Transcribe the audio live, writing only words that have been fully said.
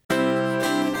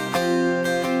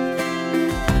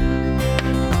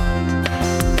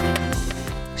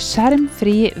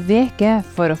skjermfri veke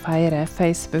for å feire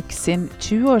Facebook sin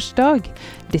 20-årsdag.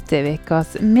 Dette er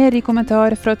vekas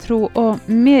mediekommentar fra Tro og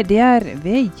Medier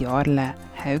ved Jarle,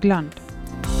 Haugland.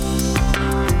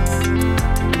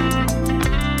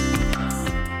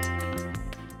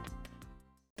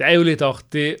 Det er jo litt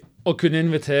artig å kunne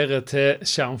invitere til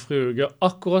skjermfri uke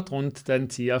akkurat rundt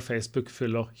den tida Facebook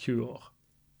fyller 20 år.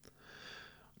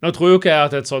 Nå tror jo ikke jeg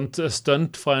at et sånt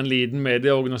stunt fra en liten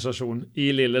medieorganisasjon i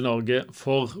lille Norge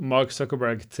får Mark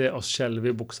Zuckerberg til å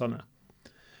skjelve i buksene.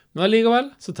 Men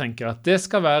allikevel så tenker jeg at det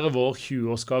skal være vår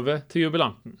 20-årsgave til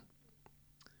jubilanten.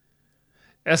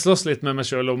 Jeg slåss litt med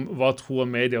meg selv om hva Tro og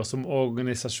Medier som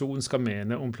organisasjon skal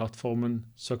mene om plattformen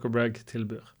Zuckerberg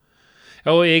tilbyr.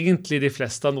 Ja, og egentlig de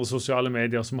fleste andre sosiale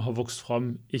medier som har vokst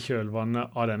fram i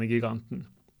kjølvannet av denne giganten.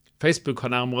 Facebook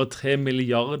har nærmere 3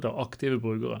 milliarder aktive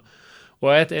brukere, og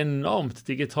er et enormt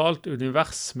digitalt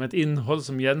univers med et innhold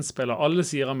som gjenspeiler alle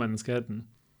sider av menneskeheten.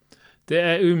 Det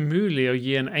er umulig å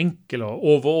gi en enkel og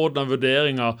overordnet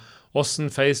vurdering av hvordan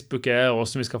Facebook er og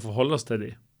hvordan vi skal forholde oss til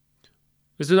dem.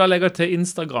 Hvis du da legger til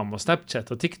Instagram og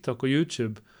Snapchat og TikTok og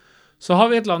YouTube, så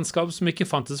har vi et landskap som ikke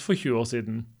fantes for 20 år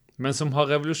siden, men som har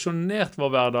revolusjonert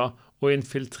vår hverdag og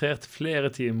infiltrert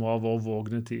flere timer av vår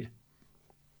vågne tid.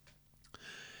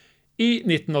 I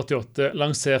 1988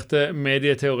 lanserte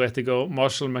medieteoretiker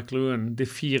Marshall McLuhan de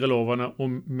 4 lovene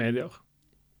om medier.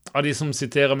 Av de som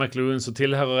siterer McLuhan, så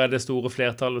tilhører jeg det store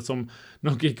flertallet som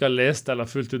nok ikke har lest eller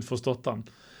fullt ut forstått han.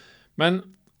 Men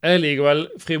jeg er likevel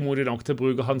frimodig nok til å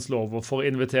bruke hans lover for å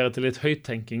invitere til litt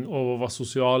høyttenking over hva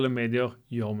sosiale medier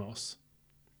gjør med oss.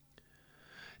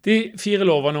 De 4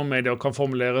 lovene om medier kan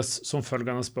formuleres som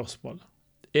følgende spørsmål.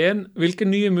 1. Hvilke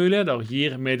nye muligheter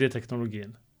gir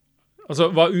medieteknologien? Altså,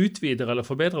 hva utvider eller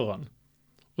forbedrer han?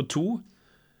 Og 2.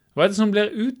 Hva er det som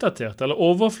blir utdatert eller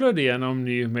overflødig gjennom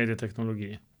ny medieteknologi?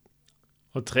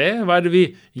 Og 3. Hva er det vi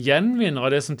gjenvinner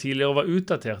av det som tidligere var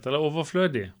utdatert eller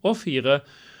overflødig? Og 4.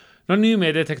 Når ny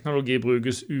medieteknologi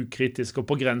brukes ukritisk og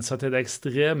på grensa til det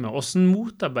ekstreme, hvordan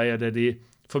motarbeider det de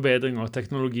forbedringer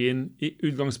teknologien i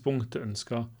utgangspunktet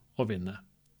ønsker å vinne?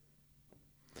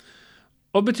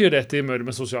 Hva betyr dette i møte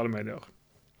med sosiale medier?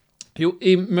 Jo,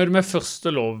 i møte med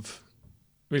første lov,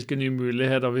 hvilke nye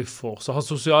muligheter vi får, så har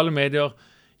sosiale medier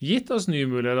gitt oss nye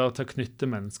muligheter til å knytte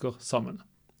mennesker sammen.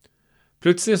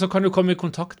 Plutselig så kan du komme i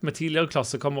kontakt med tidligere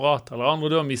klassekamerater eller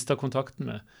andre du har mistet kontakten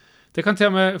med. Det kan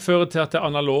til og med føre til at det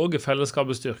analoge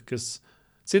fellesskapet styrkes,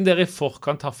 siden dere i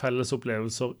forkant har felles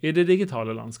opplevelser i det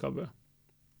digitale landskapet.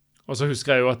 Og så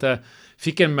husker jeg jo at jeg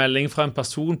fikk en melding fra en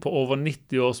person på over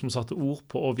 90 år som satte ord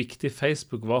på hvor viktig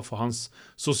Facebook var for hans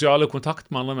sosiale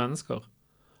kontakt med andre mennesker.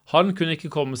 Han kunne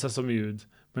ikke komme seg så mye ut,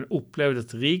 men opplevde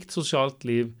et rikt sosialt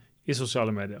liv i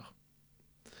sosiale medier.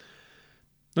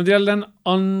 Når det gjelder den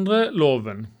andre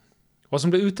loven, hva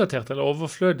som blir utdatert eller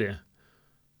overflødig,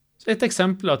 så et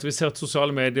eksempel er at vi ser at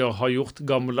sosiale medier har gjort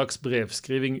gammeldags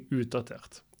brevskriving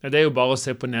utdatert. Det er jo bare å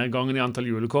se på nedgangen i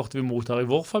antall julekort vi mottar i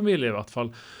vår familie i hvert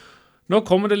fall. Nå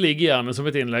kommer det like gjerne som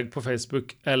et innlegg på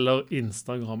Facebook eller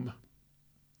Instagram.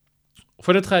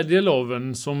 For det tredje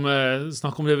loven, som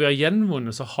snakker om det vi har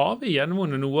gjenvunnet, så har vi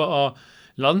gjenvunnet noe av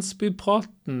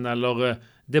landsbypraten eller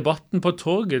debatten på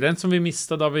torget, den som vi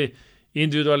mistet da vi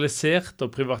individualiserte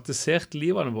og privatiserte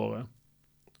livene våre,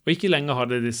 og ikke lenger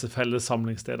hadde disse felles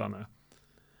samlingsstedene.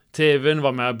 TV-en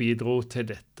var med og bidro til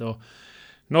dette,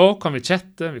 og nå kan vi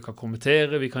chatte, vi kan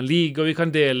kommentere, vi kan like og vi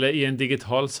kan dele i en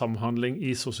digital samhandling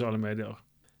i sosiale medier.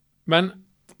 Men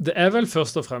det er vel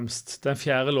først og fremst den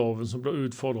 4. loven som bør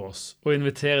utfordre oss og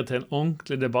invitere til en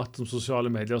ordentlig debatt om sosiale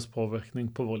mediers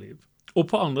påvirkning på vår liv, og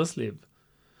på andres liv.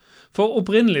 For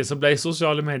opprinnelig så ble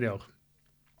sosiale medier,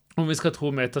 om vi skal tro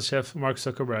metasjef Mark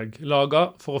Zuckerberg,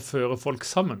 laget for å føre folk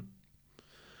sammen.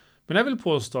 Men jeg vil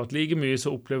påstå at like mye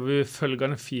så opplever vi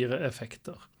følgende 4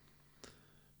 effekter.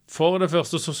 For det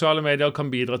første, sosiale medier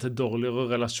kan bidra til dårligere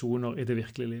relasjoner i det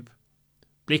virkelige liv.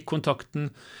 Blikkontakten,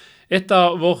 et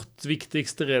av vårt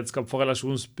viktigste redskap for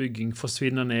relasjonsbygging,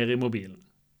 forsvinner ned i mobilen.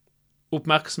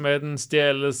 Oppmerksomheten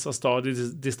stjeles av stadig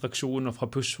distraksjoner fra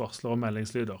push-varsler og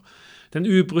meldingslyder. Den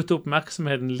ubrutte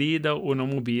oppmerksomheten lider under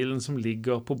mobilen som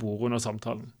ligger på bordet under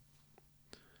samtalen.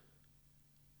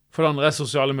 For det andre er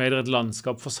sosiale medier et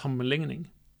landskap for sammenligning.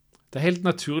 Det er helt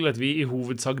naturlig at vi i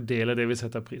hovedsak deler det vi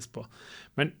setter pris på.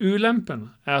 Men ulempen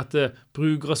er at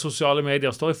brukere av sosiale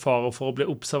medier står i fare for å bli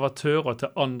observatører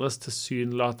til andres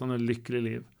tilsynelatende lykkelige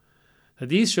liv.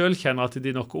 De selv kjenner at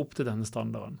de nokker opp til denne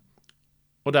standarden,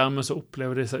 og dermed så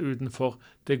opplever de seg utenfor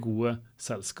det gode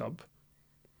selskap.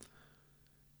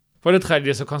 For det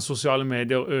tredje så kan sosiale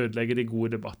medier ødelegge de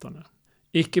gode debattene.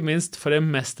 Ikke minst fordi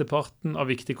mesteparten av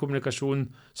viktig kommunikasjon,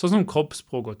 sånn som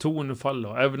kroppsspråk og tonefall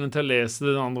og evnen til å lese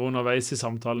den andre underveis i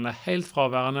samtalen, er helt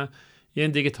fraværende i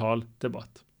en digital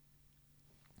debatt.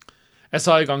 Jeg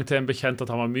sa i gang til en bekjent at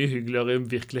han var mye hyggeligere i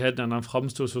virkeligheten enn han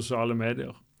fremstod i sosiale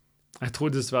medier. Jeg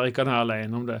tror dessverre ikke han er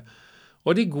alene om det.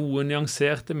 Og de gode,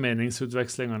 nyanserte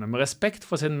meningsutvekslingene med respekt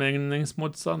for sin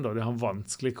meningsmotstander, det har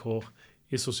vanskelig kår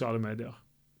i sosiale medier.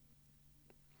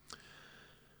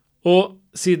 Og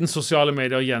siden sosiale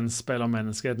medier gjenspeiler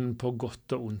menneskeheten på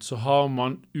godt og ondt, så har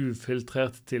man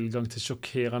ufiltrert tilgang til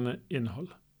sjokkerende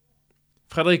innhold.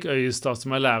 Fredrik Øyestad,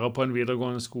 som er lærer på en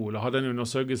videregående skole, hadde en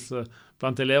undersøkelse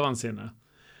blant elevene sine.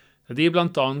 De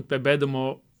blant annet ble bedt om å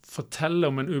fortelle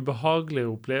om en ubehagelig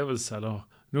opplevelse eller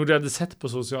noe de hadde sett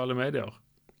på sosiale medier.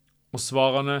 Og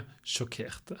svarene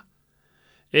sjokkerte.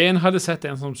 En hadde sett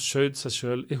en som skjøt seg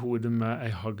selv i hodet med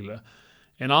ei hagle.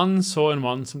 En annen så en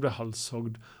mann som ble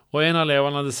halshogd, og en av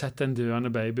elevene hadde sett en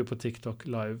døende baby på TikTok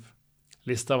live.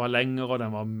 Lista var lengre, og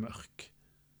den var mørk.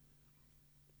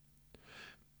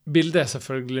 Bildet er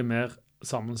selvfølgelig mer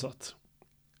sammensatt.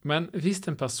 Men hvis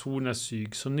en person er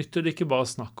syk, så nytter det ikke bare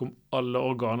å snakke om alle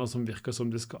organer som virker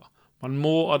som de skal. Man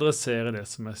må adressere det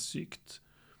som er sykt.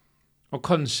 Og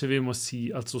kanskje vi må si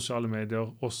at sosiale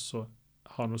medier også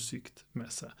har noe sykt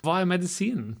med seg. Hva er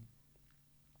medisinen?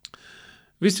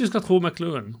 Hvis vi skal tro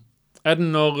McLuhan, er det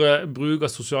når bruk av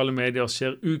sosiale medier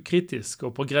skjer ukritisk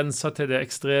og på grensa til det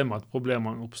ekstreme at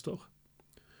problemene oppstår.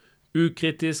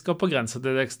 Ukritisk og på grensa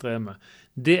til det ekstreme.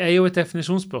 Det er jo et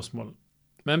definisjonsspørsmål,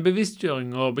 men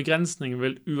bevisstgjøring og begrensning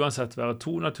vil uansett være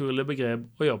to naturlige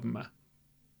begrep å jobbe med.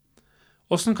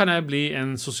 Hvordan kan jeg bli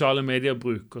en sosiale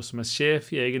medier-bruker som er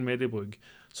sjef i egen mediebruk,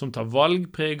 som tar valg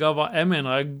preget av hva jeg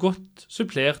mener er godt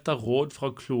supplert av råd fra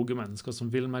kloke mennesker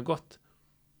som vil meg godt?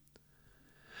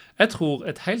 Jeg tror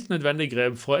et helt nødvendig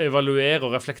grep for å evaluere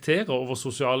og reflektere over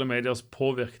sosiale mediers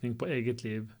påvirkning på eget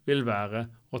liv vil være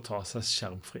å ta seg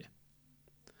skjermfri.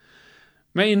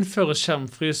 Med å innføre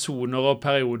skjermfrie soner og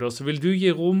perioder så vil du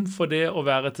gi rom for det å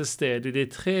være til stede i de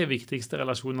 3 viktigste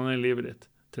relasjonene i livet ditt,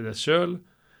 til deg selv,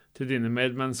 til dine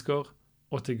medmennesker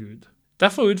og til Gud.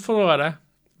 Derfor utfordrer jeg deg.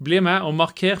 Bli med og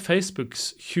marker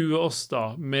Facebooks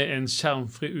 20-årsdag med en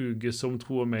skjermfri uke som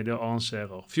Tro og Medier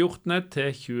arrangerer, 14.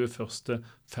 til 21.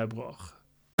 februar.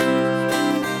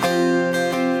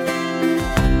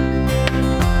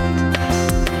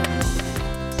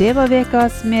 Det var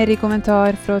ukas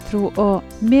mediekommentar fra Tro og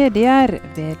Medier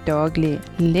ved daglig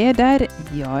leder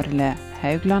Jarle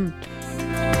Haugland.